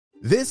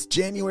This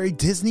January,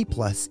 Disney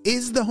Plus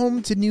is the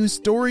home to new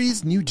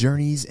stories, new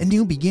journeys, and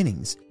new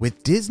beginnings,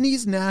 with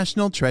Disney's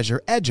national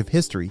treasure Edge of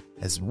History,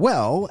 as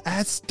well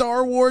as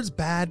Star Wars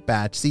Bad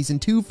Batch Season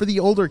 2 for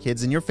the older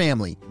kids in your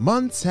family.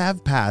 Months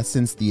have passed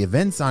since the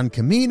events on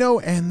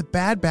Kamino, and the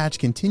Bad Batch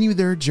continue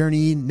their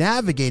journey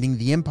navigating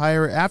the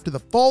Empire after the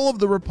fall of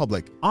the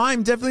Republic.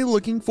 I'm definitely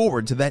looking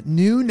forward to that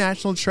new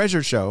national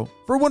treasure show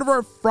for one of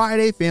our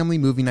Friday family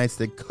movie nights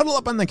to cuddle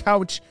up on the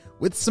couch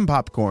with some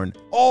popcorn.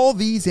 All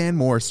these and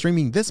more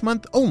streaming this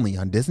month only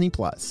on Disney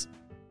Plus.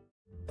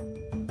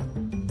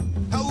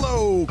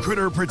 Hello,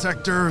 critter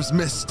protectors.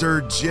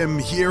 Mr. Jim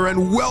here,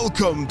 and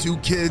welcome to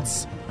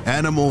Kids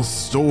Animal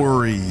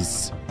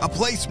Stories, a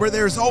place where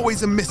there's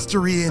always a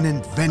mystery and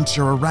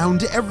adventure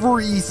around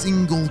every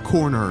single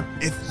corner.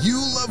 If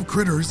you love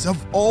critters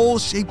of all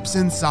shapes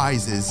and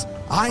sizes,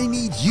 I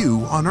need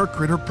you on our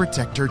Critter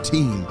Protector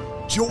team.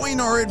 Join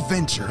our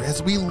adventure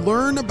as we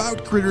learn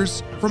about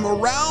critters from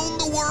around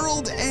the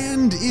world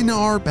and in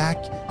our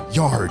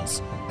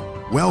backyards.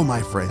 Well,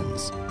 my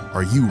friends,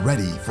 are you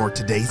ready for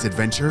today's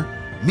adventure?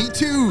 Me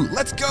too!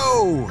 Let's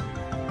go!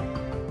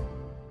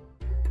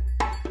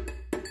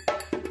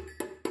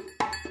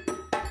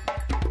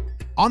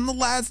 On the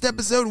last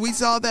episode, we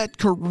saw that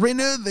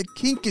Corinna the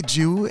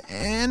Kinkajou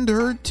and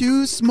her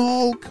two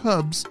small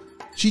cubs,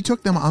 she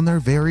took them on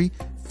their very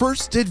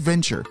first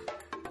adventure.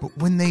 But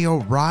when they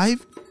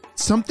arrived,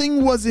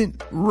 something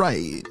wasn't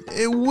right.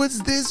 It was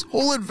this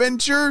whole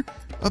adventure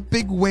a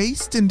big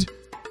waste, and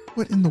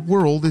what in the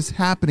world is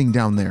happening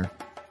down there?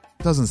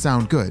 Doesn't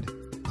sound good,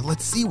 but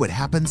let's see what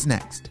happens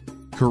next.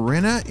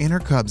 Corinna and her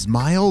cubs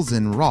Miles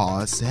and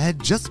Ross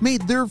had just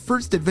made their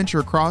first adventure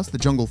across the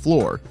jungle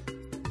floor.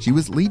 She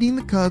was leading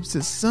the cubs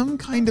to some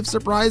kind of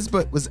surprise,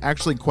 but was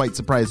actually quite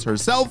surprised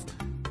herself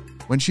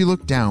when she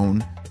looked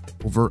down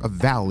over a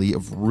valley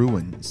of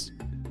ruins.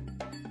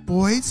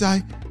 Boys,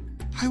 I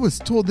was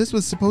told this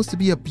was supposed to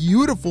be a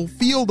beautiful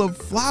field of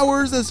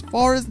flowers as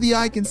far as the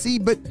eye can see,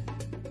 but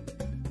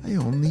I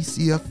only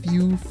see a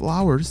few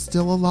flowers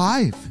still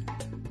alive,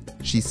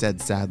 she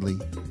said sadly.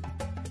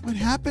 What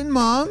happened,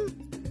 Mom?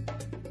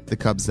 The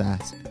cubs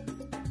asked.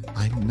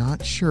 I'm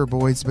not sure,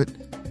 boys, but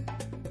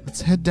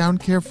let's head down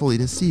carefully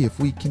to see if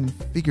we can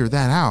figure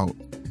that out.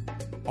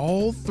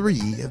 All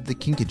three of the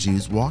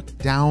Kinkajous walked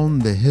down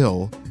the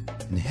hill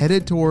and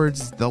headed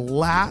towards the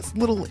last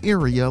little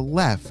area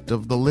left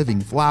of the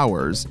living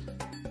flowers.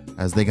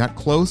 As they got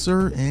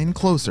closer and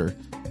closer,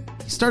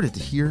 they started to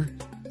hear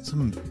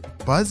some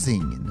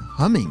buzzing and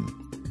humming.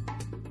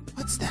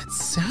 What's that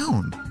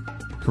sound?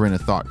 Corinna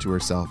thought to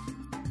herself.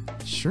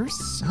 Sure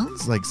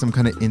sounds like some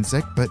kind of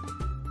insect, but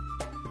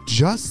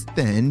just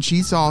then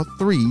she saw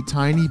three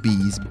tiny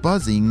bees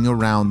buzzing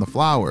around the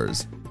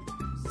flowers.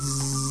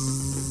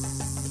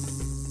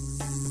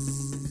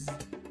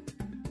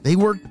 They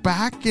worked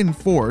back and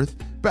forth,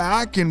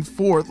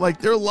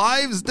 like their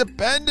lives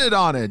depended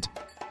on it.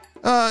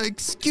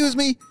 Excuse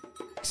me,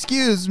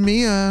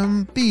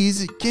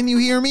 bees, can you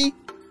hear me?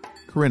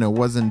 Corinna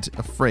wasn't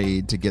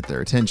afraid to get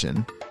their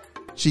attention.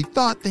 She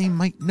thought they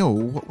might know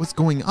what was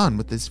going on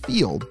with this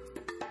field.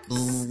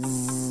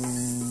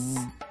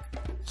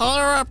 Hello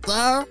up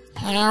there,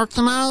 how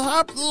can I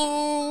help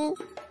you?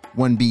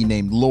 One bee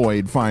named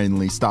Lloyd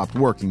finally stopped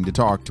working to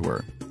talk to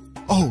her.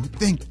 Oh,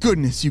 thank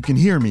goodness you can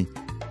hear me.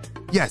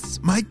 Yes,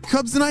 my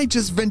cubs and I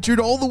just ventured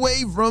all the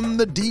way from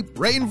the deep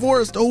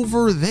rainforest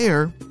over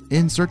there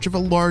in search of a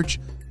large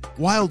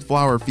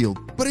wildflower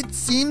field, but it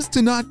seems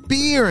to not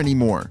be here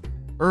anymore.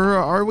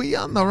 Are we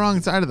on the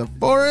wrong side of the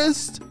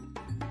forest?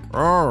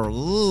 Oh,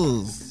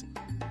 yes.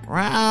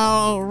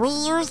 Well, we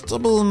used to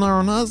be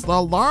known as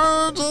the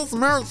largest,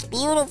 most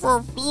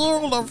beautiful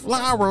field of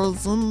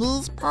flowers in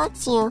these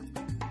parts here.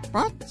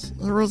 But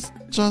it was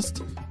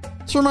just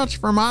too much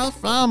for my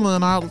family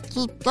and I to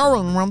keep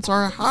going once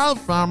our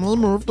hive family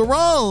moved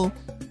away.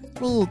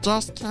 We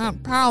just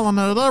can't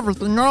pollinate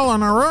everything all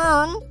on our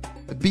own.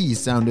 The bee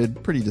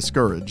sounded pretty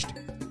discouraged.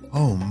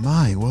 Oh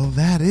my, well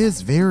that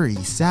is very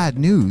sad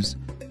news,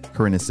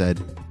 Corinna said.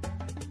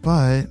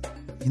 But,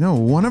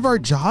 one of our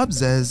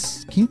jobs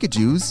as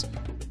Kinkajous,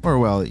 or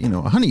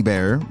a honey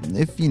bear,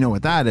 if you know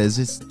what that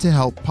is to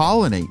help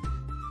pollinate.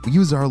 We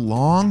use our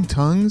long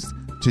tongues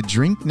to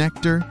drink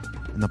nectar,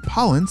 and the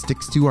pollen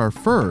sticks to our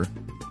fur.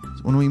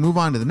 So when we move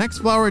on to the next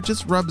flower, it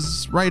just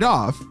rubs right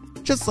off,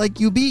 just like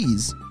you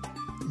bees.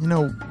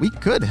 We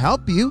could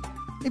help you.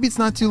 Maybe it's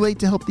not too late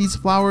to help these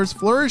flowers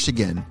flourish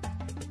again.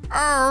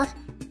 Oh,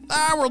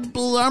 that would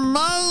be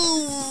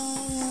amazing,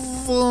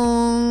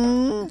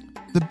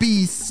 the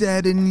bee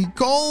said, and he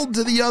called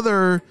to the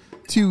other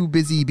two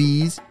busy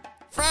bees.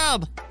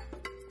 Fred,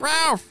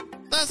 Ralph,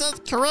 this is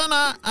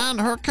Corinna and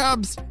her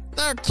cubs.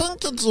 They're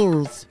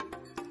Kinkajous.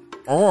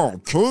 Oh,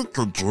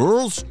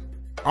 Kinkajous?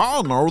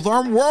 I know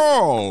them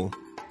well,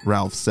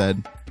 Ralph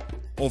said.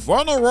 If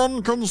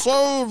anyone can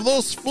save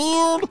this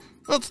field,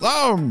 it's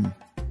them.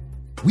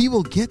 We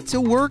will get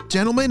to work,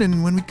 gentlemen,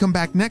 and when we come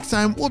back next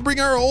time, we'll bring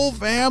our whole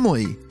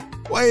family.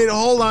 Wait,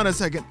 hold on a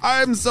second.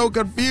 I'm so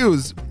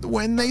confused.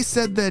 When they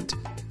said that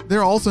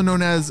They're also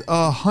known as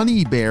a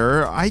honey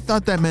bear. I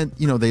thought that meant,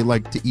 they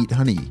like to eat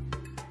honey.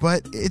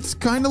 But it's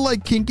kind of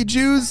like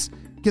kinkajous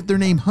get their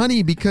name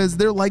honey because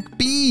they're like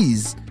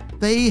bees.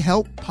 They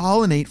help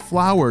pollinate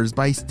flowers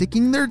by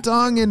sticking their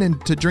tongue in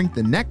and to drink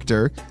the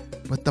nectar,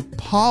 but the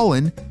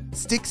pollen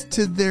sticks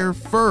to their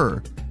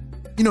fur.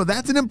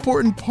 That's an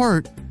important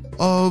part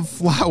of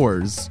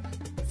flowers.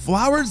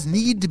 Flowers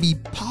need to be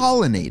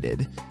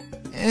pollinated,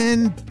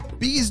 and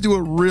bees do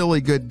a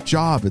really good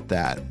job at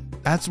that.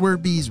 That's where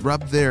bees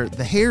rub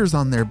the hairs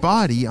on their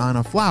body on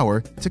a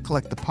flower to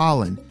collect the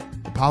pollen.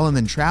 The pollen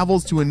then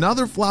travels to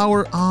another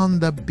flower on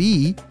the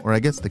bee, or I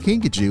guess the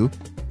kinkajou,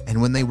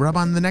 and when they rub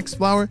on the next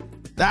flower,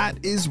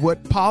 that is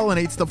what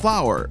pollinates the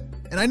flower.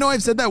 And I know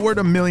I've said that word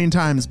a million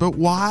times, but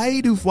why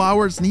do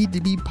flowers need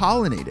to be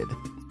pollinated?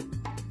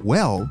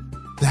 Well,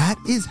 that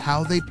is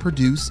how they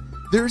produce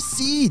their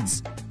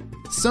seeds.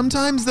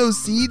 Sometimes those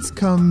seeds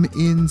come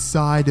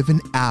inside of an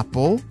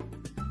apple,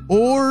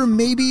 or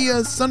maybe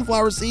a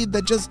sunflower seed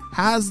that just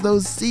has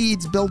those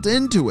seeds built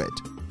into it.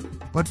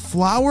 But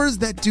flowers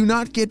that do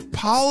not get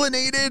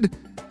pollinated,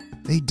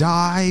 they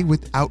die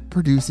without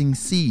producing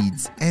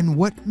seeds. And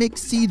what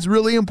makes seeds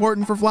really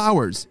important for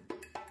flowers?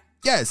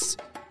 Yes,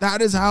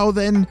 that is how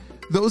then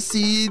those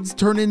seeds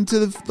turn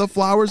into the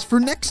flowers for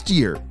next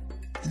year.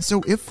 And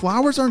so if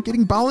flowers aren't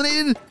getting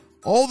pollinated,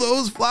 all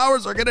those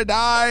flowers are gonna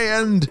die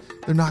and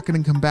they're not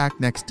gonna come back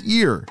next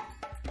year.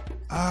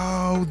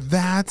 Oh,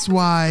 that's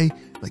why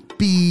like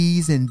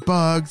bees and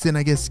bugs and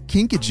I guess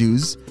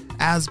kinkajous,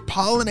 as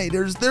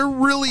pollinators, they're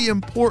really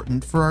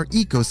important for our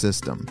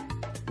ecosystem.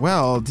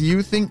 Well, do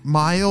you think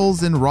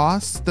Miles and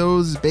Ross,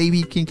 those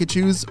baby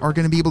kinkajous, are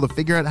going to be able to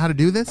figure out how to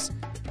do this?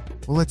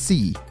 Well, let's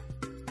see.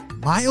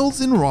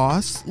 Miles and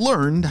Ross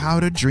learned how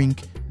to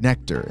drink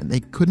nectar, and they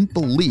couldn't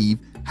believe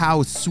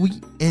how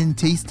sweet and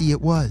tasty it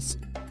was.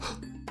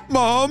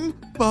 Mom,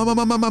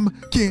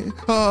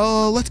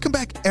 let's come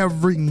back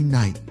every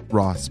night,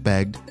 Ross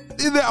begged.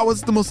 That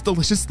was the most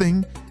delicious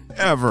thing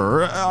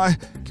ever.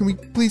 Can we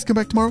please come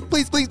back tomorrow?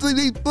 Please, please,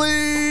 please,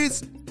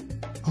 please.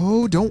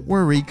 Oh, don't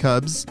worry,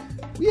 Cubs.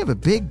 We have a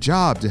big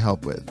job to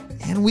help with,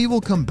 and we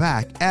will come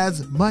back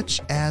as much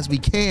as we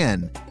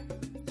can.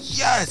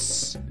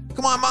 Yes!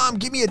 Come on, Mom,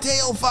 give me a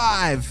tail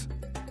five.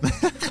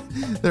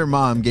 Their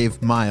mom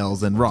gave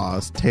Miles and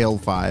Ross tail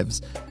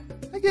fives.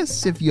 I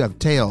guess if you have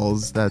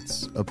tails,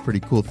 that's a pretty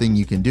cool thing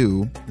you can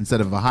do.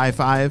 Instead of a high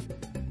five,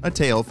 a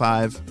tail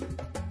five.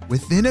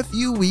 Within a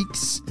few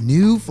weeks,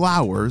 new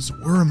flowers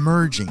were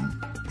emerging,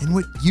 and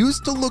what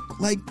used to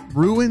look like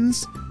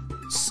ruins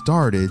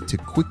started to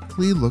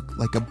quickly look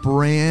like a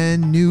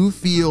brand new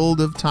field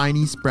of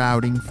tiny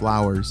sprouting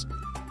flowers.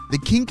 The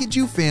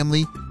Kinkajou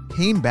family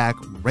came back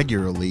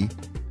regularly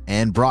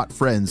and brought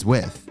friends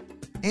with,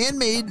 and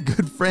made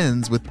good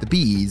friends with the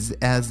bees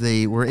as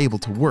they were able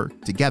to work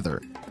together.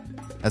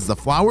 As the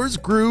flowers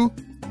grew,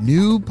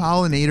 new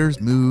pollinators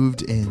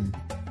moved in.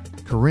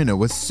 Corinna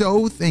was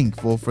so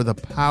thankful for the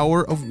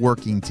power of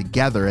working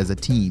together as a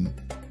team.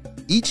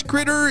 Each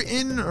critter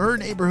in her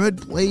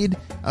neighborhood played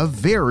a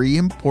very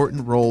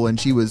important role, and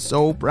she was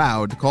so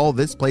proud to call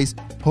this place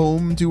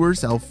home to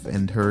herself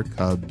and her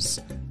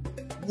cubs.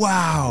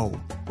 Wow,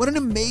 what an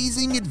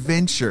amazing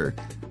adventure!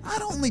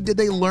 Not only did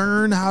they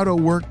learn how to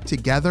work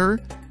together,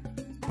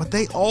 but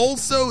they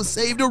also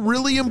saved a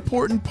really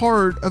important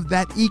part of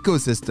that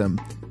ecosystem.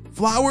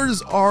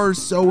 Flowers are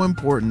so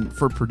important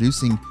for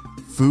producing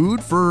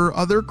food for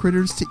other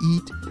critters to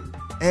eat,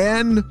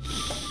 and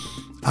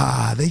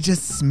they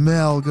just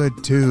smell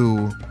good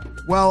too.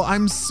 Well,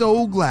 I'm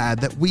so glad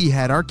that we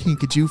had our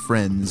Kinkajou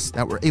friends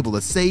that were able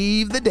to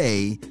save the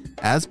day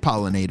as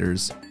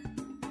pollinators.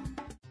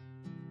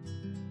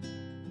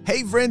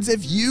 Hey friends,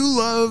 if you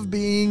love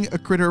being a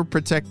critter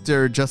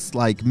protector just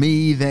like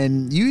me,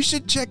 then you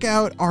should check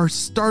out our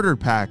starter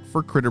pack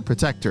for critter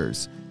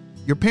protectors.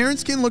 Your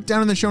parents can look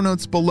down in the show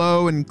notes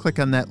below and click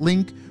on that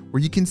link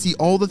where you can see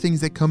all the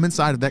things that come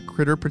inside of that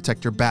critter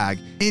protector bag,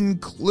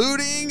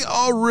 including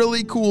a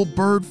really cool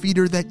bird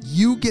feeder that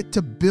you get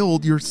to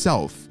build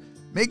yourself.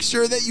 Make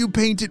sure that you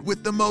paint it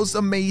with the most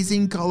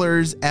amazing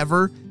colors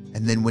ever,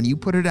 and then when you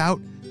put it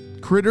out,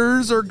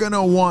 critters are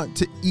gonna want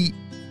to eat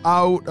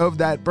out of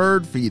that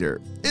bird feeder.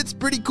 It's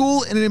pretty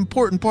cool and an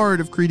important part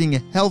of creating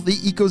a healthy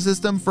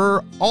ecosystem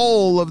for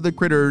all of the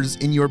critters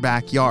in your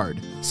backyard.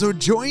 So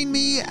join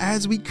me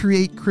as we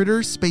create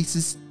critter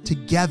spaces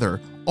together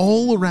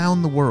all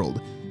around the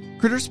world.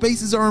 Critter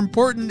spaces are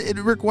important. It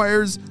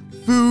requires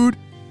food,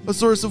 a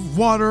source of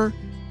water,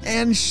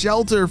 and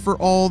shelter for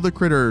all the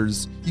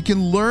critters. You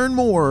can learn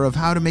more of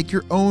how to make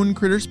your own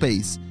critter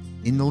space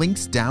in the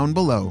links down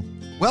below.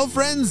 Well,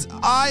 friends,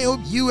 I hope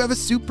you have a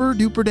super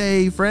duper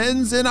day,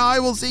 friends, and I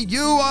will see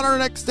you on our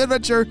next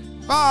adventure.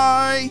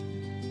 Bye!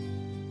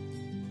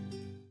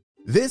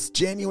 This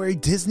January,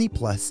 Disney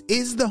Plus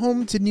is the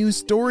home to new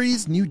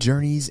stories, new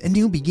journeys, and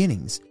new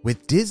beginnings,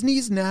 with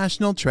Disney's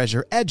National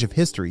Treasure Edge of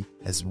History,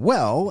 as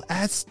well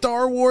as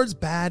Star Wars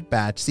Bad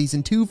Batch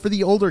Season 2 for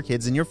the older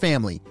kids in your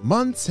family.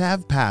 Months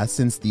have passed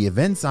since the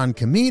events on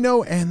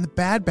Kamino, and the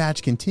Bad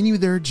Batch continue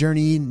their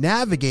journey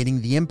navigating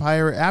the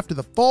Empire after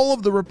the fall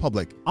of the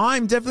Republic.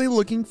 I'm definitely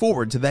looking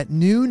forward to that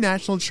new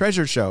National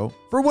Treasure show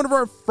for one of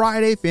our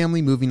Friday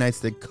family movie nights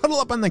to cuddle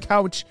up on the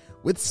couch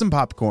with some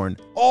popcorn.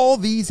 All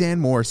these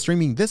and more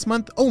streaming this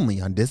month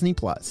only on Disney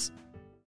Plus.